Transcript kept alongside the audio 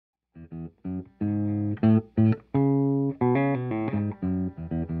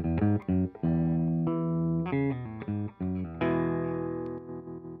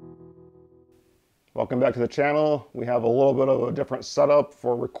welcome back to the channel. We have a little bit of a different setup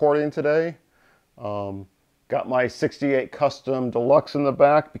for recording today. Got my 68 Custom Deluxe in the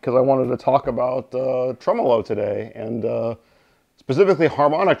back because I wanted to talk about tremolo today, and specifically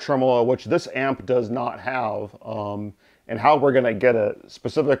harmonic tremolo, which this amp does not have, and how we're going to get it.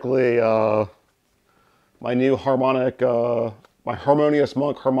 Specifically, my new my Harmonious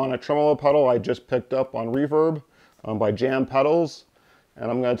Monk Harmonic Tremolo pedal I just picked up on Reverb by Jam Pedals. And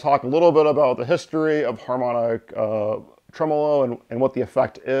I'm going to talk a little bit about the history of harmonic tremolo and what the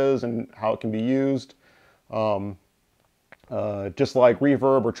effect is and how it can be used. Just like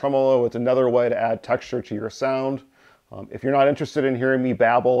reverb or tremolo, it's another way to add texture to your sound. If you're not interested in hearing me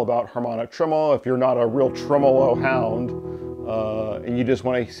babble about harmonic tremolo, if you're not a real tremolo hound and you just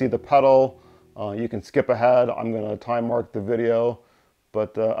want to see the pedal, you can skip ahead. I'm going to time mark the video.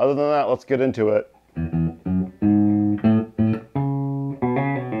 But other than that, let's get into it.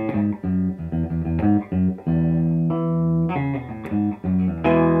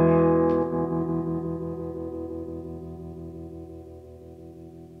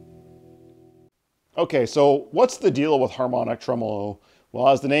 Okay, so what's the deal with harmonic tremolo? Well,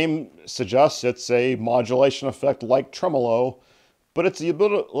 as the name suggests, it's a modulation effect like tremolo, but it's a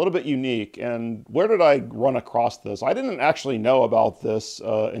little bit unique. And where did I run across this? I didn't actually know about this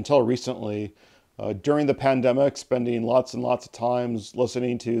until recently. During the pandemic, spending lots and lots of times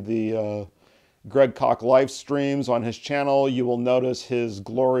listening to the Greg Koch live streams on his channel, you will notice his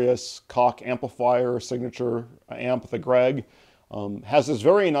glorious Koch amplifier signature amp, the Greg. Has this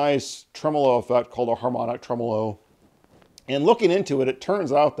very nice tremolo effect called a harmonic tremolo. And looking into it, it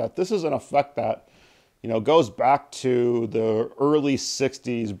turns out that this is an effect that, goes back to the early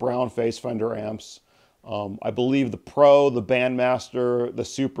 60s brown face Fender amps. I believe the Pro, the Bandmaster, the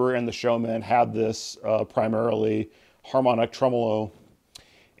Super, and the Showman had this primarily harmonic tremolo.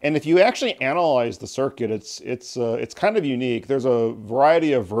 And if you actually analyze the circuit, it's kind of unique. There's a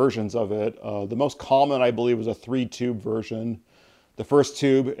variety of versions of it. The most common, I believe, is a 3-tube version. The first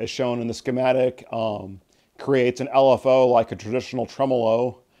tube, as shown in the schematic, creates an LFO like a traditional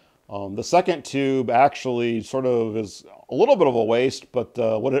tremolo. The second tube actually sort of is a little bit of a waste, but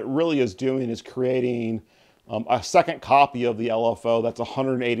what it really is doing is creating a second copy of the LFO that's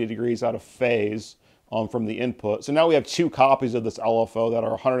 180 degrees out of phase from the input. So now we have two copies of this LFO that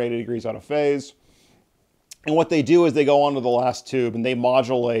are 180 degrees out of phase. And what they do is they go onto the last tube and they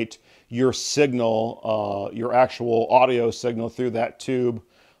modulate your signal, your actual audio signal through that tube,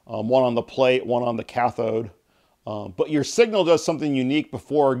 one on the plate, one on the cathode. But your signal does something unique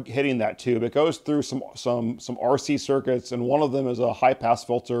before hitting that tube. It goes through some RC circuits, and one of them is a high pass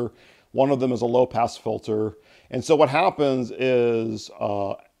filter, one of them is a low pass filter. And so what happens is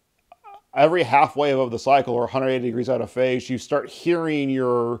every half wave of the cycle, or 180 degrees out of phase, you start hearing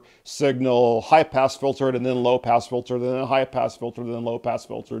your signal high pass filtered, and then low pass filtered, then high pass filtered, then low pass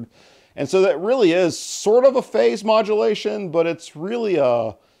filtered. And so that really is sort of a phase modulation, but it's really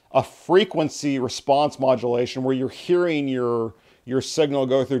a frequency response modulation where you're hearing your signal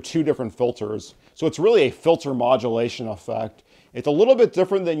go through two different filters. So it's really a filter modulation effect. It's a little bit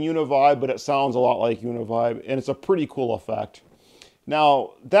different than Univibe, but it sounds a lot like Univibe, and it's a pretty cool effect.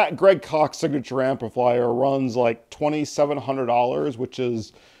 Now, that Greg Koch signature amplifier runs like $2,700, which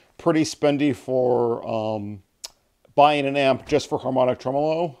is pretty spendy for buying an amp just for harmonic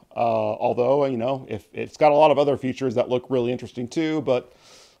tremolo. Although, if it's got a lot of other features that look really interesting too, but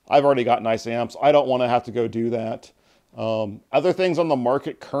I've already got nice amps. I don't want to have to go do that. Other things on the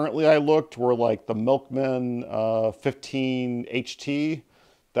market currently I looked were like the Milkman 15 HT.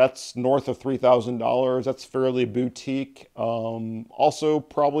 That's north of $3,000. That's fairly boutique. Also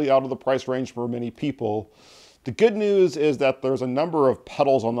probably out of the price range for many people. The good news is that there's a number of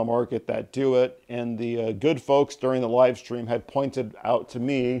pedals on the market that do it, and the good folks during the live stream had pointed out to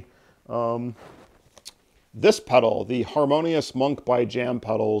me this pedal, the Harmonious Monk by Jam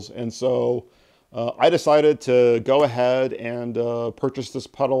Pedals. And so I decided to go ahead and purchase this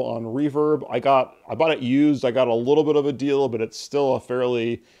pedal on Reverb. I bought it used. I got a little bit of a deal, but it's still a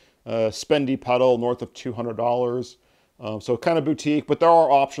fairly spendy pedal, north of $200. So kind of boutique, but there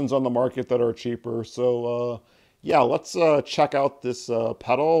are options on the market that are cheaper. So yeah, let's check out this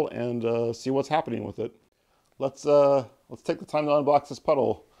pedal and see what's happening with it. Let's take the time to unbox this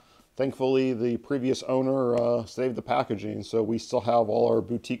pedal. Thankfully, the previous owner saved the packaging, so we still have all our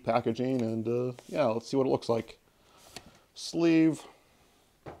boutique packaging, and yeah, let's see what it looks like. Sleeve,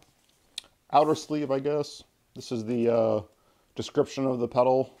 outer sleeve, I guess. This is the description of the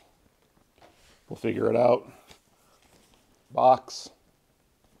pedal. We'll figure it out. Box.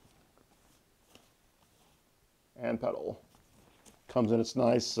 And pedal. Comes in its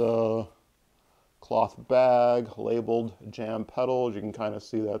nice cloth bag labeled jam pedals. You can kind of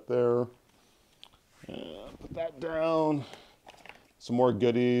see that there. Put that down. Some more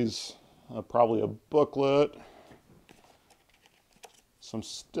goodies, probably a booklet, some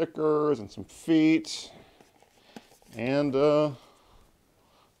stickers and some feet, and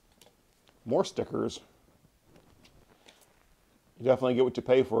more stickers. You definitely get what you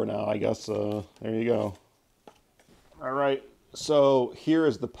pay for now, I guess. There you go. All right, so here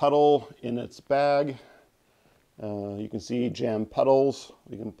is the pedal in its bag. You can see jam pedals.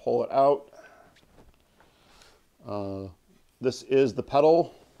 We can pull it out. This is the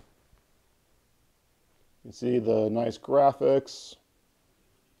pedal. You can see the nice graphics.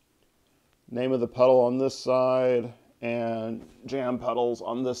 Name of the pedal on this side and jam pedals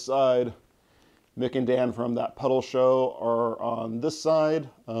on this side. Mick and Dan from That Pedal Show are on this side.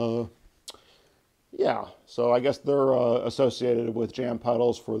 Yeah, so I guess they're associated with jam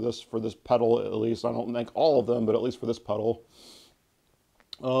pedals for this pedal at least. I don't make all of them, but at least for this pedal.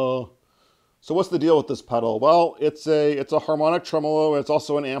 So what's the deal with this pedal? Well, it's a harmonic tremolo. It's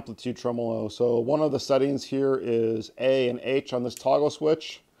also an amplitude tremolo. So one of the settings here is A and H on this toggle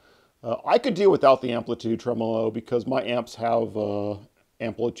switch. I could do without the amplitude tremolo because my amps have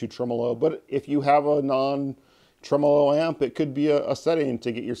amplitude tremolo. But if you have a non-tremolo amp, it could be a setting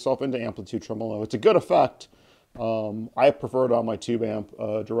to get yourself into amplitude tremolo. It's a good effect. I prefer it on my tube amp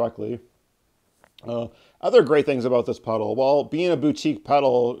directly. Other great things about this pedal, well, being a boutique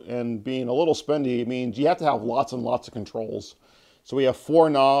pedal and being a little spendy means you have to have lots and lots of controls. So we have 4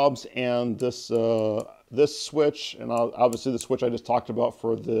 knobs and this switch, and obviously the switch I just talked about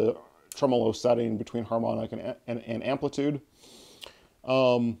for the tremolo setting between harmonic and amplitude.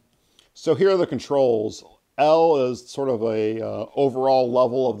 So here are the controls. L is sort of a overall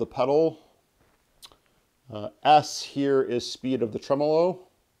level of the pedal. S here is speed of the tremolo.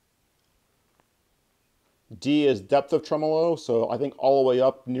 D is depth of tremolo, so I think all the way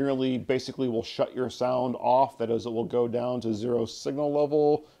up nearly basically will shut your sound off. That is, it will go down to 0 signal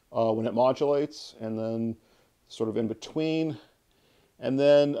level when it modulates, and then sort of in between. And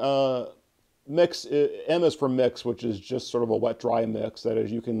then mix, M is for mix, which is just sort of a wet-dry mix. That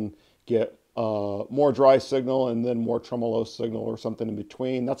is, you can get more dry signal and then more tremolo signal or something in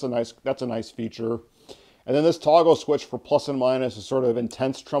between. That's a nice feature. And then this toggle switch for plus and minus is sort of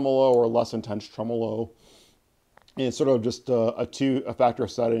intense tremolo or less intense tremolo. And it's sort of just a factor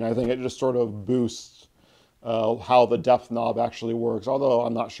setting. I think it just sort of boosts how the depth knob actually works, although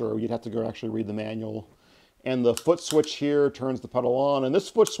I'm not sure. You'd have to go actually read the manual. And the foot switch here turns the pedal on. And this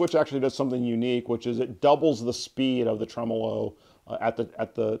foot switch actually does something unique, which is it doubles the speed of the tremolo at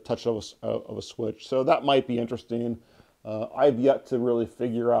the touch of a switch. So that might be interesting. I've yet to really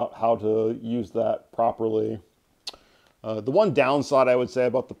figure out how to use that properly. The one downside I would say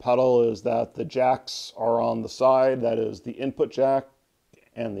about the pedal is that the jacks are on the side. That is, the input jack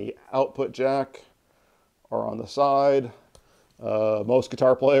and the output jack are on the side. Most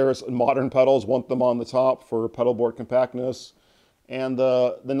guitar players and modern pedals want them on the top for pedal board compactness. And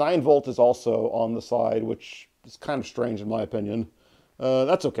the 9 volt is also on the side, which is kind of strange in my opinion.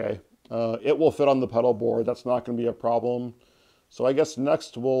 That's okay. It will fit on the pedal board. That's not going to be a problem. So I guess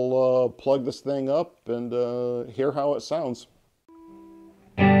next we'll plug this thing up and hear how it sounds.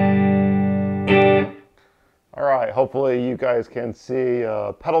 All right, hopefully you guys can see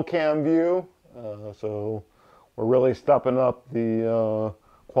pedal cam view. So we're really stepping up the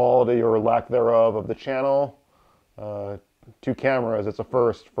quality or lack thereof of the channel. 2 cameras, it's a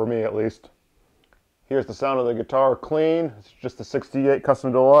first for me at least. Here's the sound of the guitar, clean. It's just a 68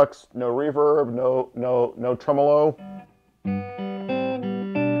 Custom Deluxe, no reverb, no tremolo.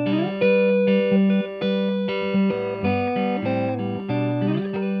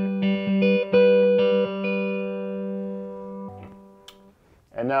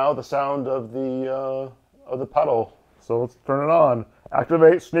 And now the sound of the pedal. So let's turn it on.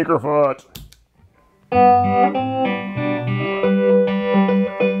 Activate Sneakerfoot.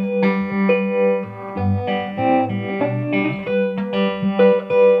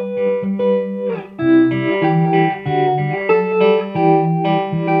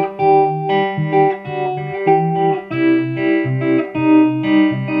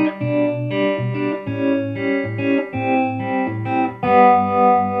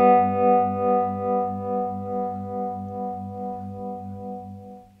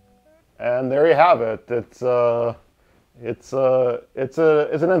 And there you have it. It's an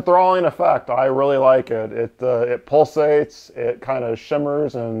enthralling effect. I really like it. It pulsates. It kind of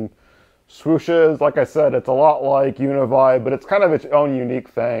shimmers and swooshes. Like I said, it's a lot like Univibe, but it's kind of its own unique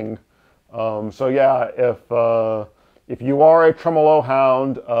thing. So yeah, if you are a tremolo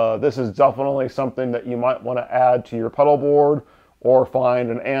hound, this is definitely something that you might want to add to your pedal board, or find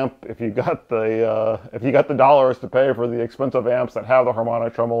an amp if you got the dollars to pay for the expensive amps that have the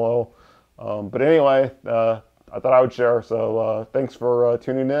harmonic tremolo. But anyway, I thought I would share. So thanks for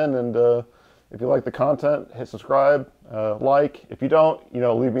tuning in, and if you like the content, hit subscribe, like. If you don't,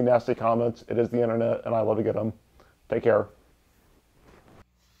 leave me nasty comments. It is the internet, and I love to get them. Take care.